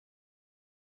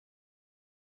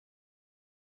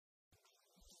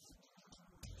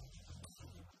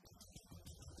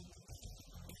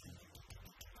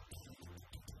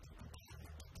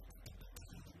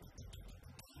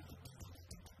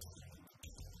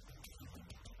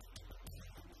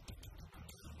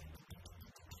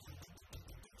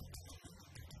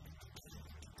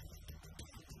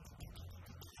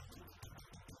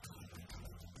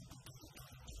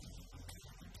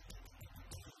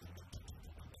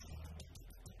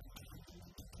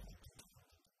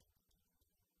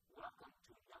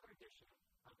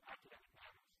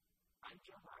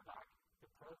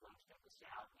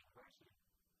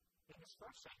this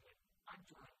first segment, I'm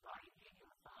joined by Andy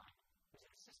Lafand, who's an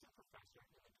assistant professor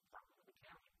in the Department of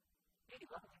Accounting. Andy,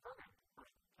 welcome to the program.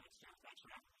 Thanks, John. Thanks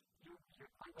for having me. You're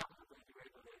quite welcome. I'm glad you were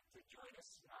able to join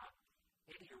us.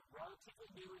 Andy, you're relatively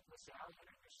new at LaSalle.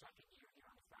 You're in your second year here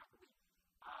on the faculty.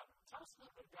 Tell us a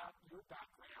little bit about your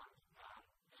background and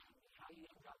how you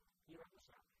ended up here at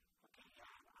LaSalle. Okay,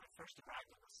 I first arrived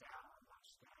at LaSalle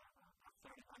almost about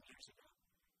 31 years ago,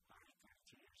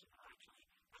 32 years ago, actually,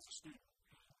 as a student.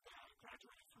 I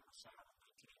graduated from LaSalle in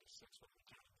 1986 with an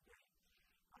accounting degree.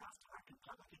 I went off to work in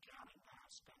public accounting. I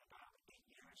spent about 8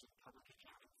 years in public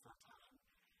accounting full-time.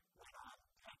 Went on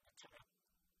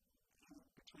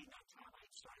between that time, I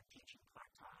started teaching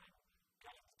part-time,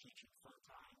 got into teaching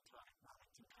full-time, taught at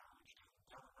Wilmington College down in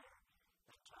Delaware,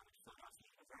 then taught at Philosphy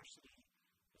University,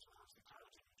 as well as the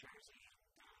College of New Jersey,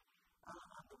 and all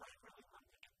along the way, really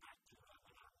wanted to get back to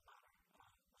an alma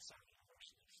mater, LaSalle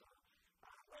University. So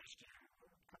last year, a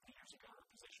couple of years ago, a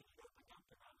position had opened up,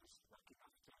 and I was lucky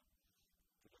enough to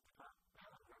get the call.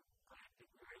 Well, we're glad that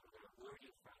we were able to lure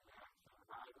you from a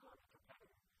rival or a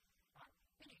competitor.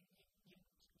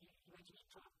 You mentioned you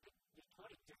taught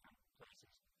at different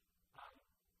places.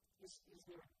 Is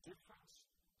there a difference?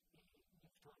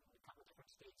 You've taught in a couple of different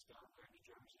states, Delaware, New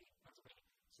Jersey, Pennsylvania.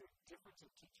 Is there a difference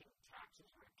in teaching taxes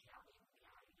or accounting,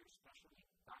 your specialty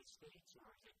by states,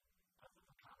 or is it a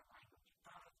common language?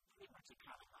 Pretty much a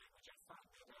common language. I find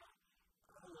that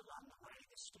all along the way,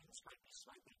 the students might be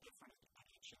slightly different at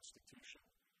each institution.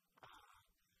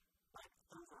 But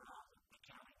overall,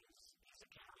 accounting is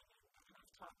accounting. And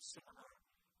I've taught similar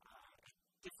at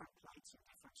different points in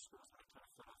different schools. I taught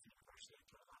at Philosphy University. I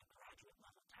taught a lot of graduate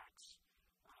level tax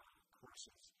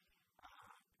courses.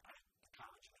 At the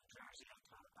College of New Jersey, I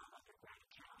taught all undergrad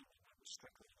accounting, and that was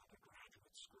strictly an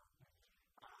undergraduate school.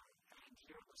 And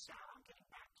here at LaSalle, I'm getting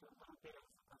back to a little bit of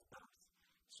both.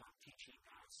 So I'm teaching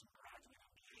some graduate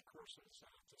MBA courses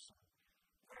to some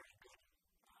very good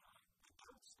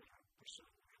adults that are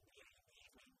pursuing their MBA in the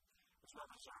evening, as well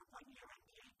as our one-year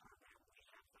MBA program. We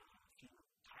have a few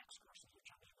tax courses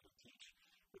which I'm able to teach,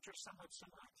 which are somewhat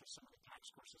similar to some of the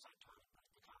tax courses I taught at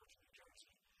the College of New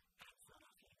Jersey and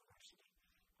Philadelphia University.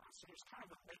 So there's kind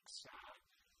of a mix.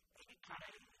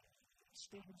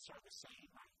 Students are the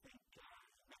same. I think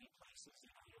in many places,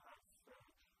 you have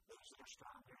those that are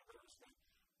stronger, those that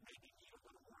maybe need a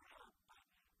little more help. But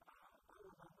all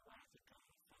along the way, I think I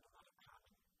found a lot of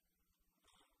common.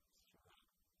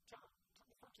 Tell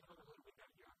me folks a little bit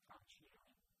about your approach here.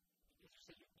 You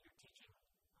say you're teaching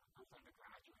both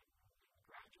undergraduate and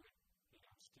graduate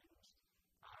students.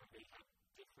 They have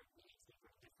different needs, they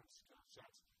bring different skill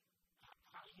sets.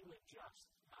 How do you adjust?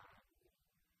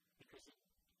 Because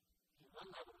in one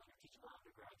level, when you're teaching all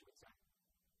undergraduates, that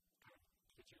kind of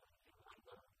fits you in one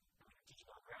level. And when you're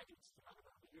teaching all graduates, it's another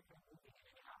level. You're kind of moving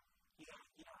in and out.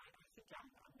 I think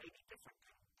I'm maybe different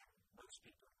than most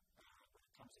people when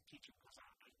it comes to teaching, because I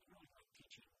really like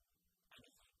teaching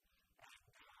anything. And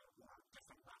we're on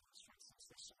different levels. For instance,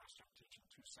 this semester I'm teaching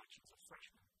 2 sections of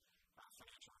freshman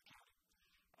financial accounting.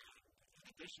 And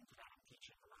in addition to that, I'm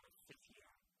teaching a lot of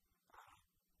fifth-year,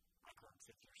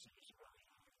 fifth-year seniors really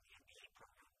in the MBA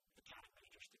program, accounting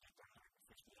majors to get their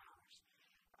 150 hours.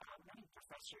 Many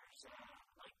professors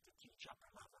like to teach upper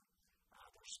level.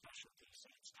 Their specialty, say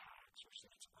it's tax or say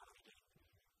it's auditing,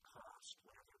 cost,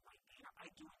 whatever it might be. I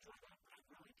do enjoy that, but I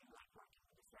really do like working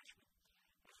with the freshmen.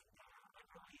 And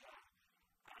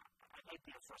I might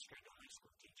be a frustrated high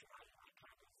school teacher. When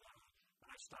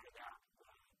I started out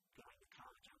going to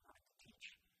college, I wanted to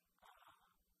teach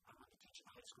at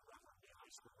the high school level and be a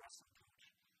high school wrestling coach.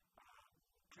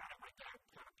 My dad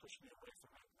kind of pushed me away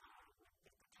from it with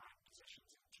the time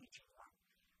positions and teaching a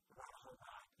whole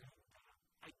lot. And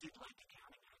I did like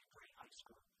accounting. I had a great high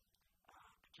school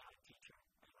accounting teacher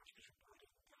at Archbishop Wood.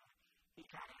 He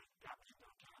kind of got me into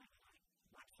accounting, and I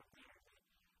went from there.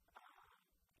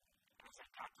 As I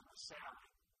got to LaSalle,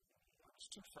 I was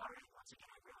too far in. Once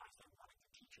again, I realized I wanted to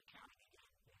teach accounting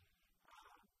again.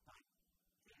 But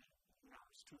it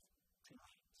was too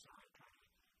late. So I kind of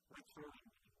went through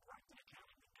and worked in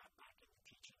accounting and got back into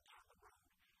teaching down the road.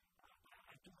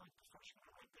 I do like the freshmen.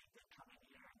 I like they come in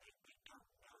here and they don't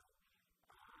know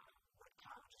what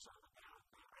college is all about.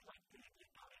 I like the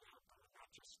ability to help them with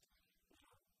not just the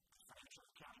financial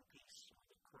accounting piece or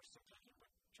the course they're taking,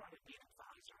 but try to be an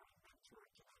advisor and mentor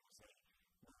to them as they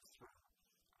move through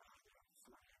their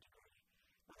 4-year degree.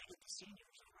 When they get to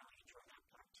seniors, I really enjoy that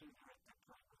part too. They're at that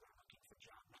point where they're looking for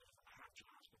jobs. Many of them have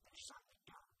jobs, but there's some that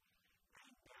don't.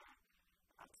 And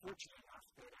I'm fortunate enough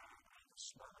that I have a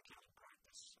small accounting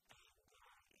practice. And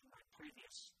in my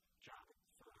previous job at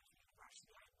Philosphy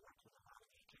University, I worked with a lot of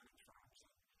the accounting firms.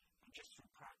 And just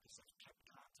through practice, I've kept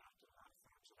contact with a lot of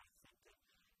firms, and I think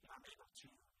that I'm able to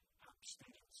help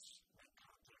students make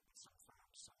contact with some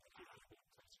firms. So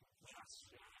yes,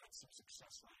 I had some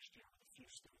success last year with a few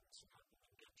students and helping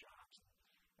them get jobs.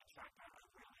 And in fact, I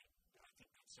think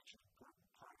that's such an important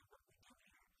part of what we do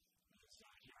here is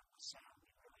here at LaSalle, we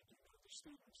really do know the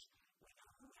students. We know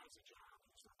who has a job,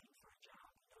 who's looking for a job,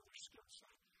 we know their skill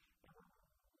set. And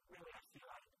really, I feel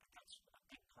like that's a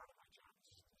big part of my job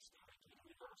is that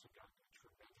we've also got a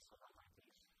tremendous amount of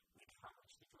these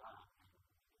requirements to draw.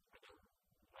 I know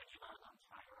many of our alums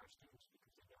hire our students because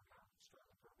they know how strong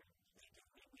the program is.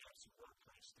 We have some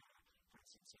well-placed, for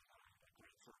instance, a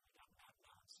great firm we got Matt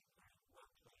Mounts, a very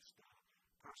well-placed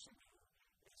person who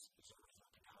is always looking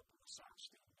to help a LaSalle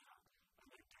student out. I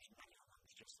mean, there's many of them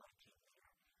just like him that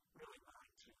are really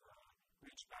willing to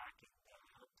reach back and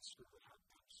help the school and help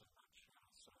them so much.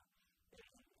 So it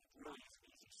really is an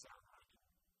easy sell when I can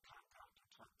contact or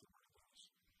talk to one of those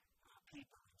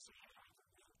people and say, hey, I have a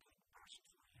really good person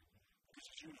for you. Because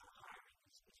as you know, hiring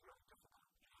is really difficult.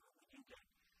 When you get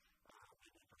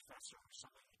maybe a professor or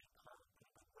somebody you can call and put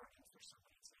a good word in for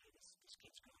somebody and say, hey, this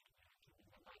kid's good. Give me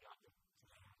the light up to the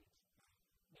hands.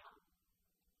 Now,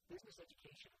 business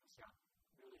education itself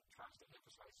really tries to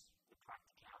emphasize the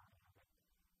practicality of it.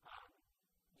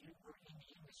 You were in the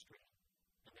industry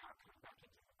and now coming back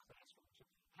into the classroom. So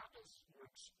how does your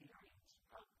experience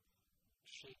help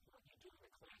shape what you do in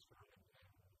the classroom and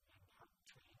help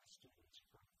train the students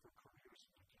for careers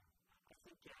in the I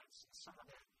think some of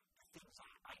the things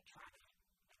I try to,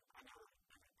 I know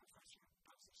every professor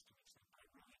does this to me, but I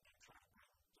really do try to bring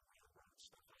the real world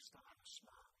stuff. I still have a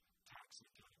small tax and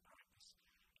accounting practice.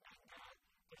 And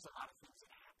there's a lot of things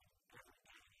that happen every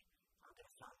day. I'll get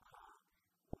a phone call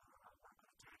or I'll work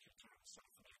with a tax return, some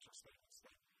financial statements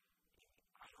that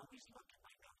I always look at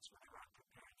my notes whenever I'm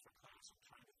preparing for class. I'm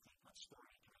trying to think what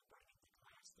story can I bring into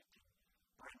class that can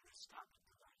bring this topic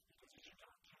to life. Because as you know,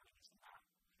 accounting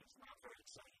is not very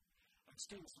exciting. And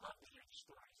students love to hear the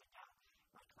stories about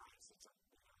my clients. It's a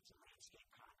landscape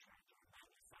contractor, a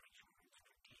manufacturer, an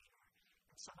entertainer.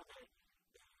 And some of the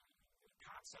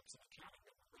concepts of accounting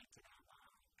that relate to them,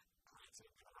 clients that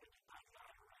have been audited by the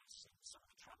IRS and some of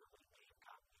the trouble they may have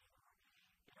gotten in,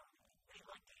 or, they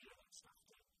like to hear that stuff.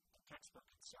 The textbook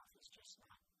itself is just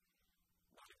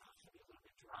not enough to be a little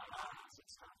bit dry.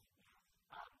 It's tough.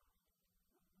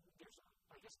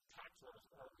 I guess tax law is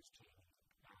always changing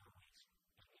nowadays.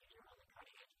 You're on the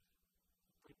cutting edge.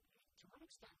 But to what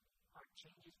extent are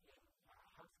changes in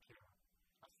healthcare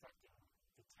affecting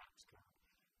the tax code?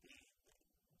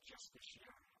 Just this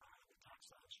year, the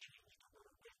tax law has changed a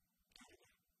little bit due to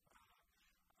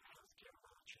healthcare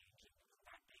law changing, and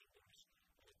that being there's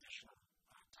an additional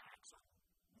tax on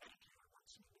Medicare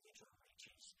once an individual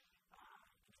reaches,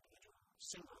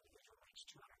 single individual reaches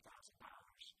 $200,000.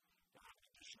 They'll have an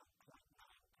additional 0.9%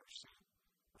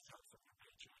 withheld from your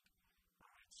paycheck.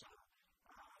 Alright, so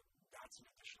that's an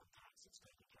additional tax that's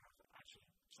taken care of. Actually,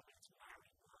 somebody that's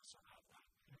married will also have that,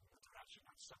 but they're actually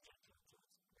not subject to it until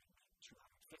it's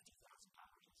 $250,000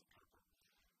 as a couple.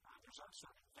 There's also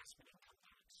an investment income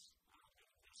tax,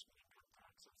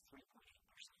 of 3.8%,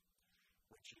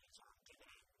 which is on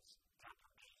dividends,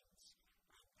 capital gains,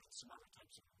 and some other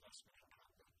types of investment income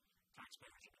that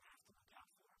taxpayers are going to have to look out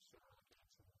for. So we're looking at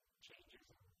some changes,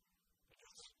 and it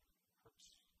just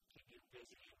helps keep you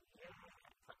busy and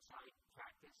outside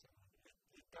practice, and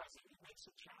it does. It makes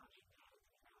it challenging.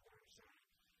 There's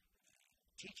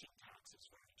teaching tax is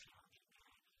very challenging.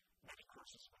 Many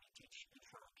courses when you teach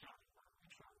intro accounting or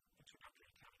introductory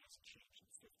accounting hasn't changed in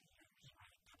 50 years,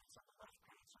 right? And it's on the left,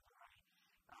 grades on the right.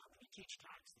 When you teach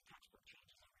tax, the textbook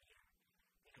changes every year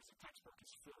because the textbook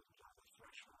is filled with all the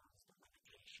thresholds, the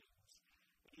limitations,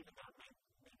 and even though maybe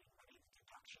many of the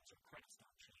deductions or credits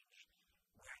don't change,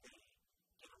 where they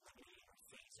get eliminated or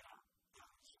phase out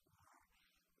those,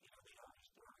 or they're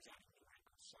always adding new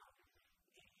wrinkles. So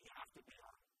you have to be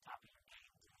on top of your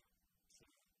game to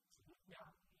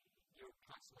you're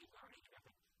constantly learning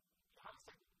everything. How does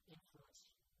that influence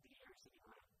the areas that you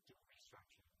want to do research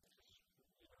in?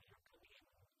 Because you're coming in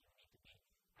and you need to be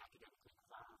academically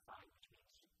qualified, which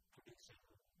means producing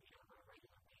on a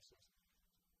regular basis.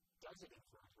 Does it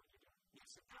influence what you're doing?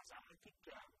 Yes, it does. I think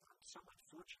I'm somewhat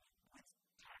fortunate with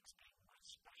tax being my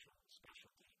specialty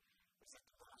is that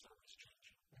the law is always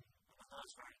changing. And the law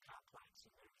is very complex,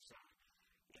 and there's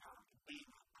being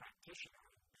a practitioner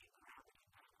and being grounded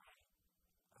in that way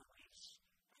always,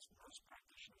 as most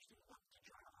practitioners do, look to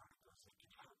journal articles that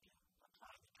can help you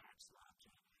apply the tax law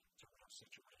to real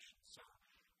situations. So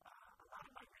a lot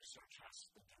of my research has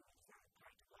to do with very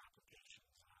practical applications.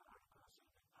 Articles that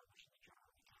have been published in the Journal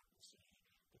of Accountancy,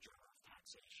 the Journal of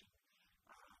Taxation.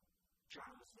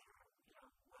 journals that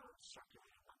are, well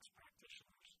circulated amongst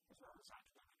practitioners as well as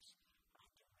academics do read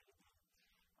them.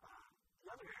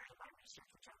 The other area of my research,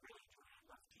 which I really enjoy, I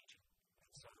love teaching.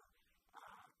 And so,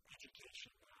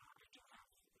 education, I do have,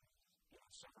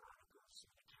 several articles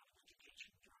in accounting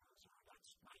education journals, or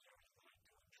that's my area that I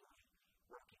do enjoy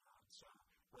working on. So,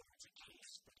 whether it's a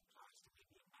case that applies to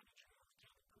maybe a managerial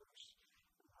accounting course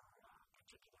or a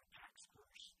particular tax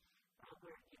course,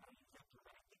 where, you've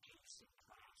implemented the case in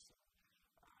class and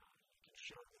you can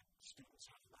show that students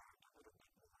have learned a little bit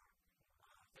more.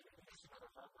 There's another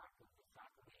hallmark of the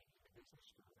faculty in the business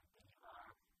school that they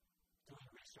are doing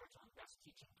research on best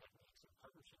teaching techniques and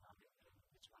publishing of it, and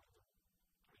it's one of the,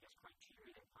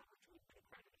 criteria upon which we've been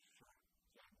accredited for.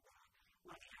 And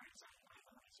one of the areas I've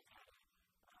always had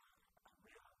a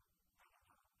real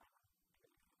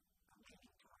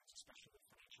leaning towards, especially with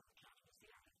financial accounting, is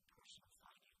the area of personal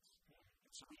finance.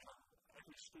 And so,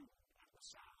 every student at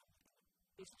LaSalle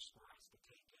business school has to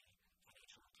take a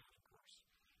financial accounting course.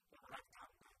 And what I've done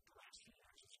the last few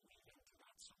years is weave into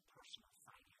that some personal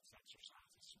finance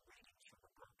exercises, some readings from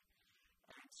a book,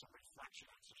 and some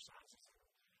reflection exercises.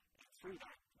 And through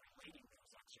that, relating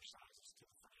those exercises to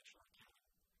the financial accounting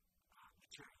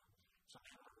material. So I'm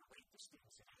able to relate to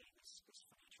students and hey, this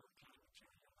financial accounting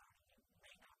material you're learning, you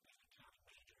may not be an accounting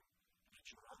major, and it's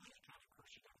your only accounting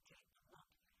course you got to take. But look,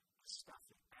 the stuff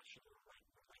that actually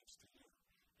relates to you,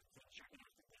 and things you're going to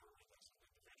have to deal with as an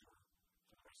individual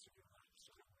for the rest of your life.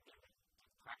 So really, the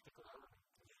practical element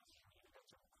to this, even though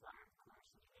it's a required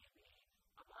course, and you may be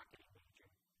a marketing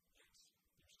major, yes,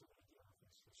 you're still going to deal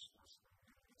with this stuff.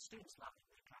 And students love it.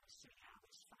 They kind of see how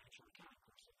this financial accounting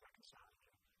course is reconciling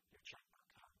your checkbook,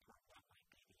 how important that might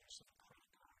be, the use of a credit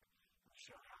card. And we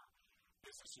show how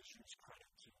businesses use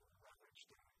credit to leverage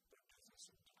their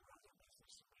business and to grow their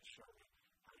business. And we show you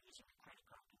how using a credit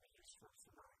card can be useful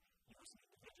for you as an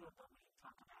individual, but we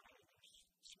talk about, hey, there's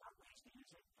smart ways to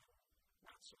use it and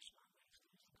not so smart ways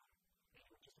to use it. And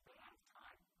we're just about out of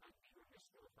time. I'd be remiss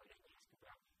though if I didn't ask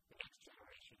about the next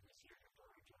generation this year. Your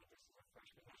daughter joined us as a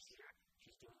freshman this year.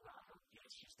 She's doing well.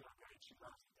 Yes, she's doing great. She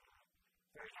loves it.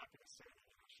 Very happy to say that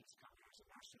she's come here as a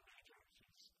nursing major.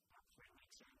 She's about 3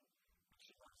 weeks in, and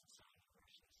she loves the Science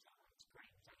University. So it's great.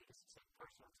 I think it's a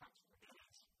personal touch for me. It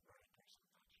is very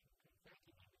personal touch. Okay, thank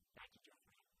you, David. Thank you,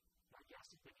 Jeffrey. My guest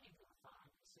has been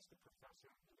Lafand, assistant professor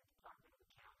in the Department of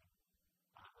Accounting.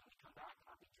 When we come back,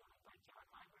 I'll be joined by John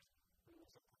Hymers, who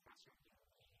is a professor in the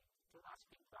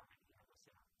Philosphy department here at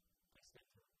LaSalle. Please stay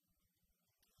tuned.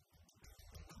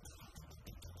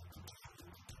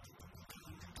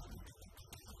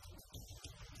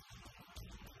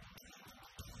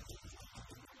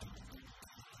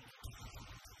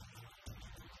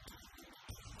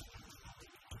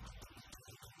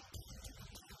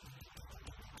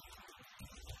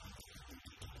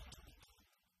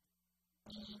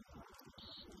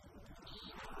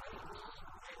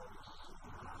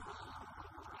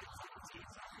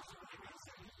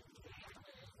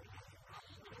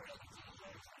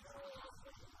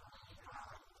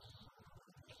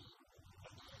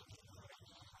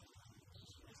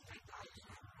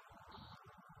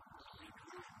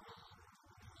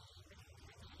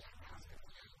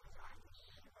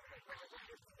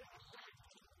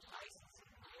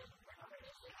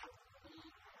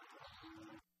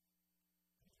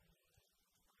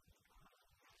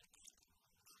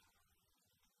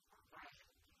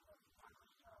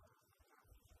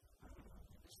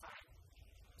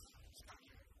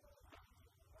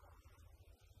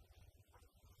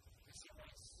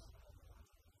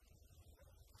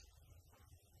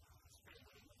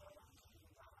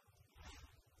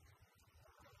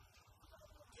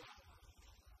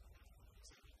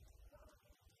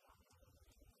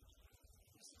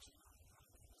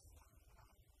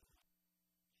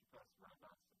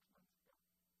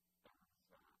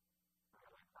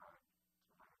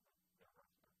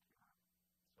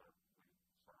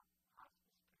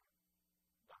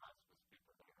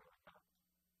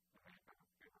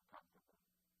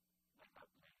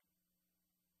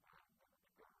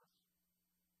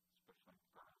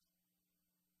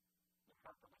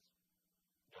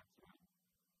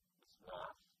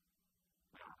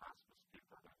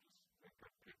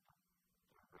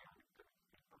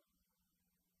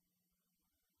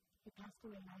 Passed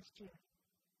away last year.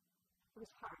 It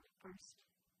was hard at first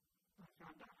when I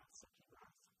found out how sick he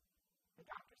was. The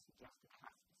doctor suggested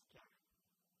hospice care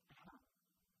at home.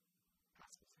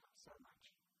 Hospice helped so much.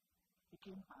 He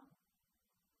came home,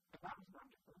 and that was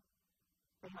wonderful.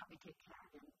 They helped me take care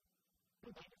of him.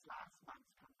 We made his last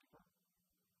months comfortable,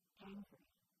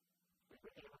 pain-free. We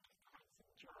were able to find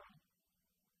some joy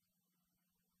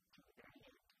to the very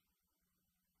end.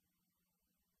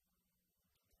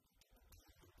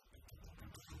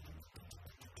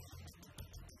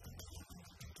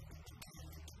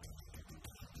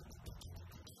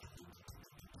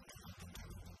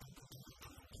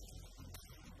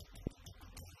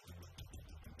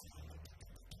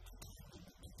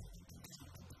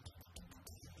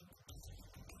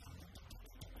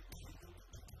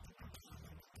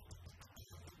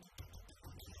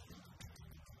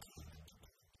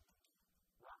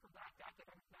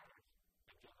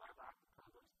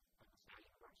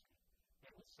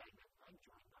 segment, I'm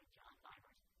joined by John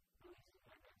Hymers, who is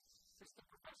an assistant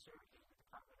professor in the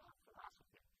Department of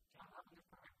Philosophy. John, welcome to the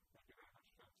program. Thank you very much,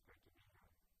 John. It's great to be here.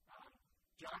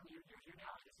 John, you're here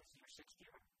now. This is your 6th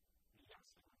year.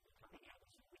 Yes, you're coming in.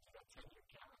 We do that 10-year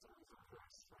count. It's always over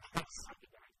us.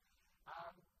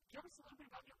 Give us a little bit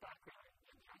about your background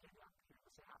and how you got here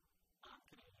to LaSalle. I'm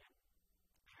Canadian,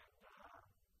 and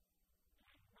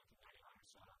in 1999 or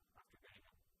so, after getting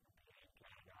a BA in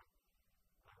Canada,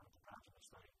 I went to college and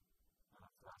studied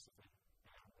philosophy,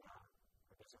 and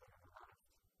I guess I learned a lot of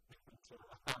different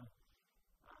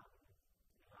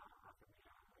offered me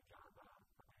a job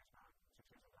probably about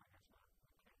 6 years ago,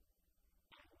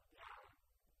 I guess now.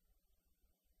 Okay.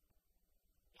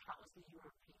 And how is the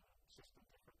European system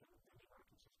different than the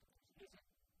American system? Is it,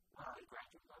 well, at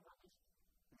graduate level,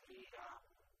 the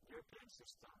European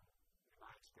system, in my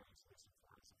experience, is in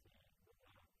philosophy.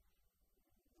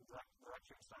 The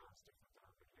lecture style is different than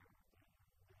over here.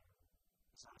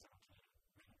 The sounds like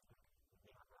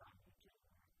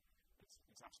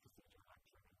it's actually cathedral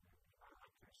lecture. In my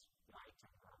lectures, the I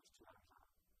attend are always 2 hours long.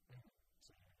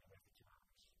 So you're there for 2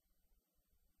 hours.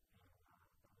 And that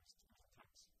was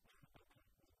intense.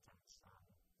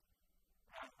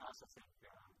 I also think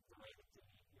the way that the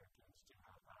Europeans do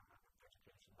have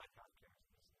education, like healthcare,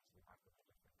 is remarkably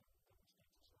different than the States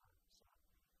as well. So,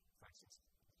 for instance,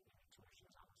 tuition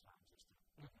is almost non-existent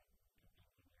in Europe.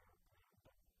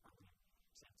 But on the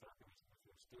same token, if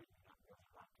you're a student, you're not really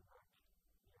allowed to work.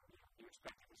 You're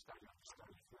expected to study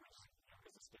first,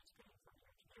 because the State's paying for your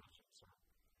education. So,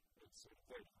 it's a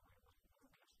very different way of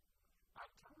looking at it.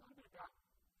 Tell me a little bit about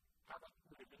how that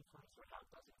would have influenced, or how it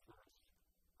does influence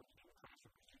when you do the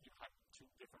classroom, because you have 2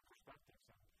 different perspectives.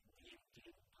 And do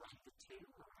you blend the 2?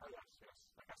 Or, yes.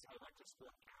 Like I said, I went to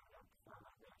school in Canada before I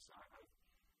went there, so I've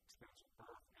experienced with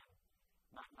both. And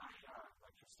my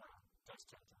lecture style does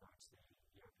tend towards the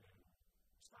European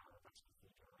style of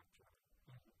cathedral lecture.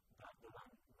 But the one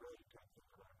really good thing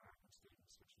about American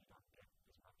students, which you don't get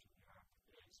as much in Europe,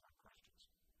 is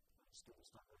questions. Students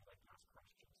don't really like to ask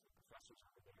questions. The professors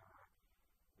over there are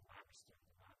the magisters,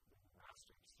 not the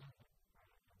masters.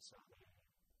 And so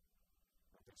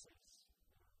what this is,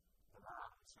 the law,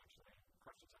 essentially,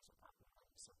 questions are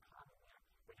so common there,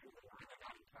 but usually they're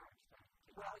not encouraged.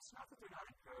 Well, it's not that they're not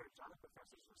encouraged. Other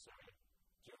professors will say,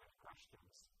 do you have any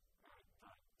questions?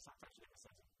 But sometimes you have to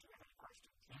say, do you have any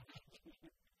questions?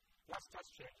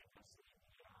 That's changing because the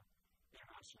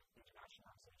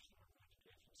internationalization of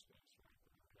the education space,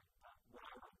 right? But when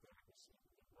I went there, there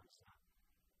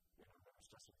was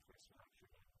just a place where I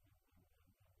could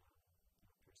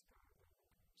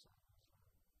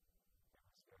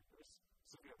it was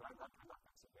severe, but I love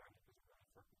that severity because it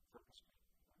really focused me.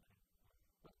 Okay.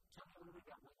 But tell me a little bit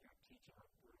about what you're teaching, what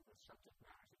are the subject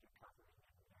matters that you're covering,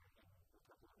 and we'll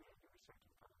talk a little bit about your research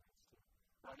and comments too.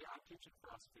 Well, yeah, I'm teaching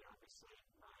philosophy, obviously.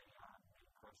 My main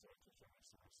course that I teach every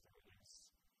semester is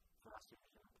Philosophy of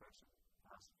the Human Person,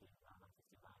 Philosophy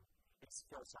 159. It's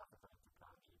philosophical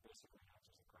anthropology. It basically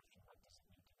answers the question, what does it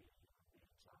mean to be a human being?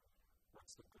 So,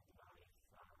 what's the good life?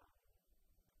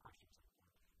 Questions like that.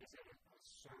 Is it a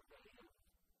survey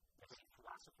of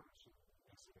philosophers?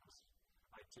 Yes, it is.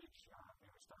 I teach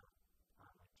Aristotle.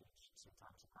 I teach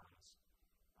sometimes Aquinas.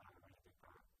 I read a big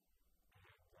part. And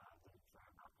then for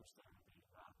Marcus there to be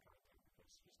kind of thing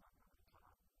because he's not going to come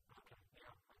up. Okay,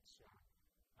 yeah, that's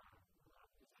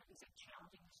is it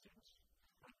challenging the students?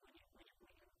 When you teach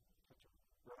them?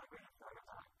 Well, I read a part of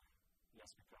that.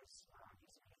 Yes, because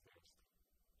he's an atheist.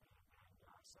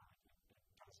 And so it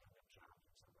does end up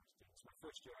challenging some of those students. My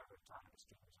first year I ever taught the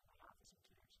students in my office in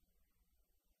tears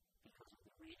because of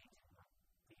the reading and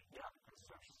the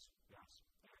exercises. Yes.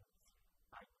 And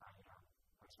I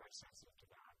was very sensitive to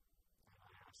that. And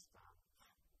I asked my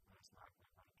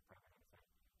department if I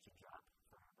should job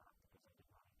for about because I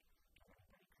didn't want to give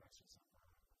anybody crisis of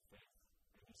faith.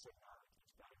 And he said, no,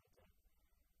 it's better that they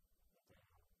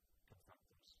confront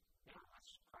this.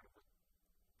 That's part of what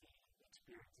the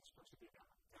experience is supposed to be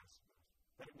about. Yes.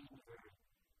 But it made me very,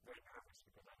 very nervous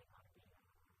because I didn't want to be an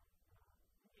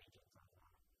agent of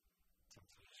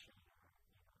temptation or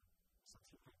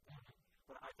something like that.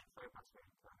 But I think very much very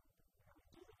important. We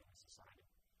do live in a society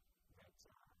that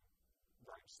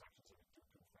large sections of it do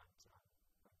confront,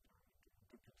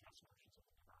 do contest notions of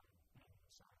the divine. And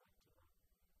so I like to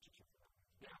teach it for them.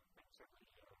 Yeah, and certainly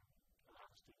allow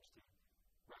the students to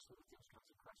wrestle with those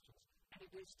kinds of questions. And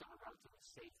it is still a relatively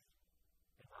safe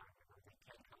environment where they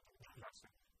can come to the professor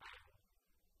and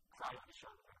cry on the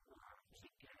shoulder or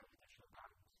seek additional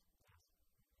guidance. Yes.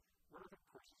 What are the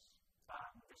courses?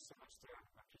 This semester,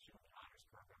 I'm teaching the Hymers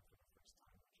program for the first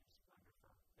time, which is wonderful.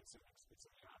 It's an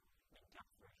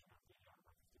in-depth version of the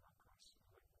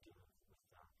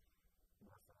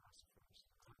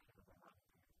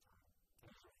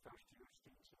first-year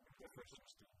students. The first-year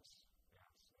students, yes.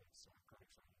 It's quite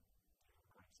exciting.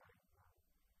 Quite exciting.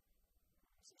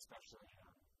 Especially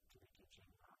to be teaching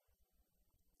with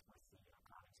the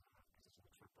colleagues because it's in the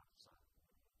triple, so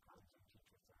colleagues I teach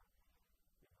with,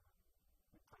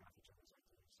 we play off each other's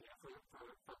ideas. So yeah, for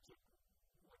folks that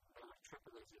wouldn't know what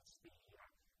triple is, it's the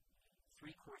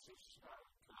 3 courses taught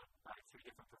by 3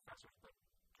 different professors, but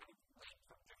kind of linked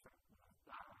from different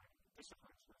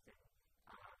disciplines within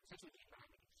essentially the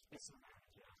humanities. It's the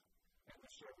humanities, yeah. And the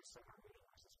show this summer reading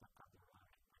was this book called The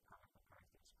Ironic by Cormac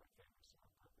McCarthy. It's quite famous.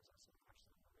 Pope was also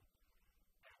watched that movie.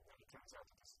 And it turns out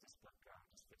that this book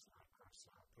just fits in my course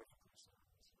perfectly. So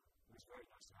it was very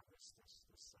nice to have this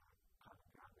common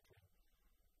ground between.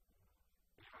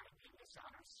 And this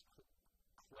honors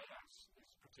class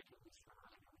is particularly strong. I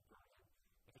know we brought in,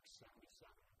 I think,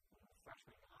 77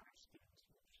 freshman honors students,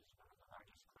 which is one of the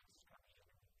largest classes coming in.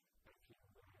 And if you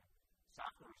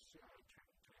sophomores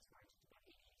transfers to about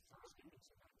 80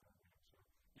 students in that program.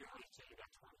 So you only say you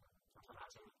got 20. So it's a lot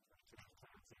of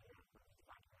class in there for me to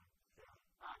find out.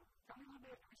 Tell me a little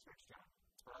bit of the research, John.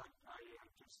 Well, I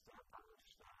just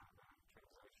published a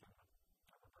translation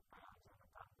of a book by Alexander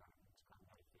Lafand. It's called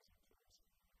Metaphysics. It was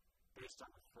based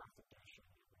on the 4th edition.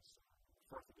 The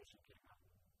 4th edition came out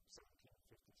in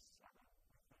 1757, I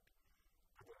think.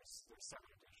 But there's 7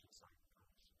 editions, so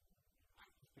I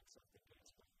fix up the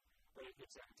dates. But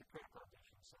it's a critical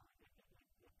edition, so it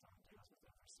deals with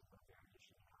every single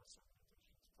variation in all 7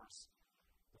 editions, plus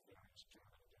the various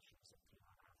German editions that came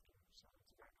out after. So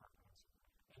it's very comprehensive.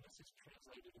 And this is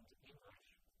translated into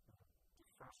English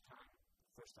the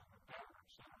first time ever.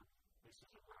 So this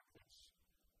is a work that's,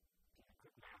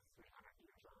 quick math, 300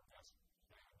 years old. Yes.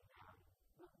 And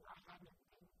why hadn't it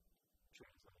been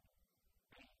translated?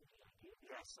 Any idea?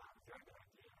 Yes, very good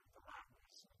idea. The Latin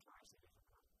is notoriously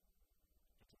difficult.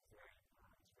 It's very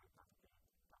complicated. And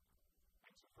so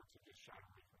folks are just shy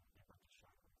away from it. People just shy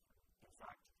away from it. In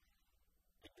fact,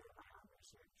 in doing my own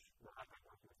research, well, I've been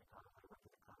working with the colleague, I worked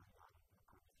with a colleague on it,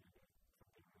 quite a few days from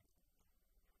Beirut.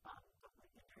 But in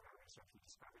doing our research, we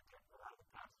discovered that a lot of the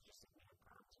passages that we had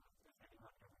problems with, if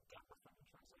anyone ever dealt with them in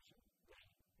translation, they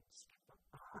skip them.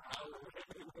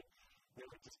 They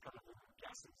would just come up with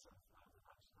guesses of what it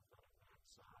meant.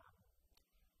 So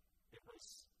it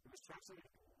was translated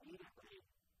immediately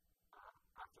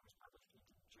after it was published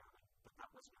into German, but that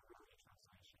wasn't really a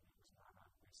translation. It was more of a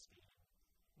restating.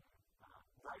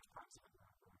 Large parts of it were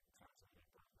translated,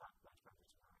 but large parts weren't.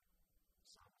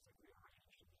 So it was like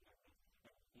rearranged and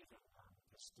even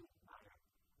the student minor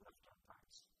left out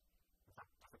parts without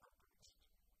difficult parts.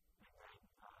 And then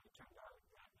it turned out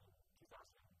that in 2000,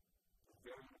 the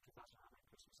very end of 2011,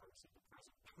 Christmas, I received a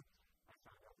present. I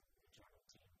found out that the German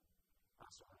team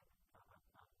also had two colleagues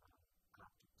had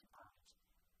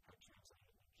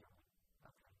translated in German.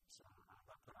 Okay, so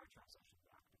that put our translation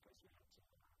back because we had to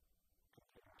compare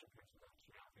to the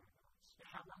very nice.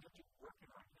 How long did you work on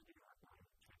translation?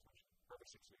 Over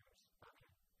 6 years.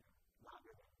 Okay.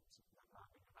 Longer than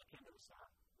I came to this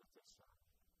with this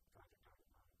project on it.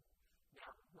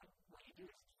 Now, what you do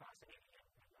is it's fascinating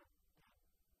and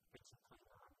it's a clean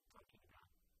talking about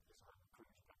this whole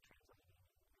approach about translating and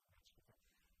that sort of thing.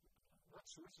 What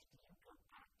sources do you go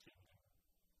back to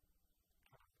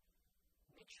kind of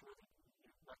make sure that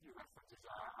what your references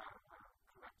are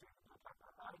correct?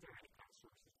 Are there any kind of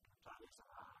sources that can tell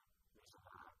us there's a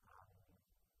lot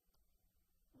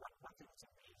one thing that's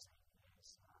amazing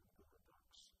is Google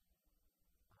Books.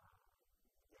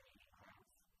 They have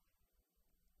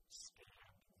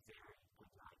scanned very good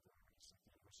libraries at the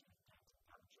University of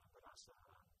Belgium, but also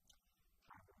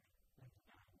Harvard and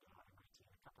MIT and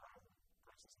a couple other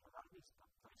places. A lot of these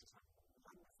places have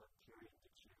wonderful period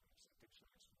dictionaries from the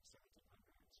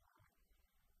 1700s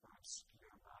or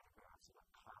obscure monographs about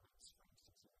comets, for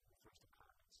instance. It refers to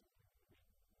comets, and we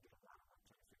did a lot of work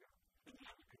trying to figure out. In the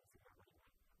end, we couldn't figure out what he meant.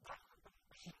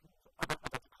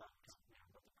 About the comets. Yeah,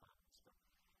 about the comets.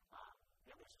 But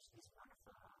there's just these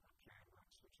wonderful period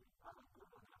works, which are all on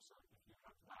Google now. So if you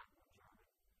have Latin or German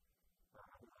or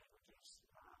other languages,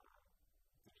 the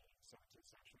 17th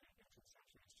century and 18th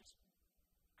century has just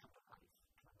come to life.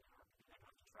 You don't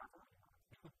have to travel anymore.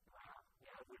 Wow.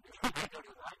 Yeah, I go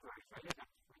to libraries. I didn't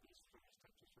have to for these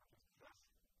types of sources. Yes.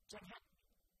 Jen,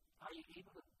 are you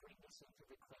able to bring this into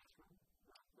the classroom?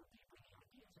 Or do you bring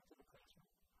ideas into the classroom?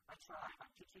 I try. I'm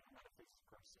teaching a metaphysics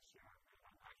course this year, and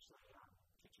I'm actually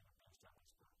teaching a based on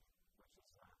this book, which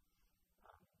is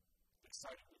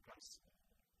exciting because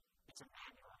it's a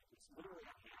manual. It's literally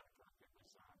a handbook. It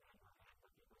was a manual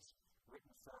handbook. It was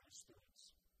written for the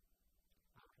students.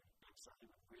 Okay. And so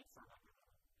you would read from it.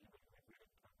 You would read it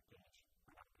on the page.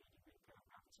 Or not page, you read a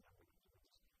paragraph. It's not reading.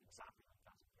 exactly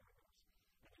 1,000 paragraphs.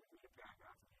 And you read a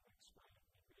paragraph and you explain it.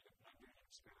 You read it and do an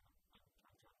experiment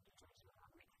and try to details about how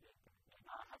we create that. And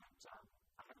I haven't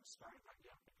started that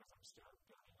yet because I'm still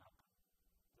building up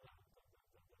the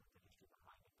history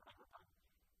behind it. But I hope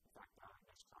in fact,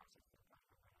 next class, I think I might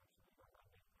actually go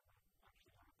on it and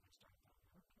actually have to start doing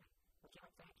it. Okay. Well,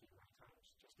 John, thank you. My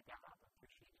time's just about up. I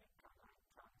appreciate it. Promise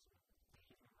me. Thank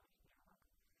you very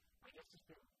much. My guest has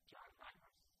been John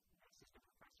Hymers, Assistant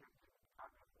Professor in the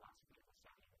Department of Philosophy at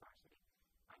LaSalle University.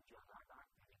 I'm Joe Marbach,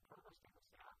 and the Provost of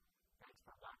LaSalle. Thanks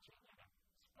for watching, and a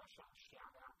special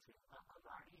shout out to all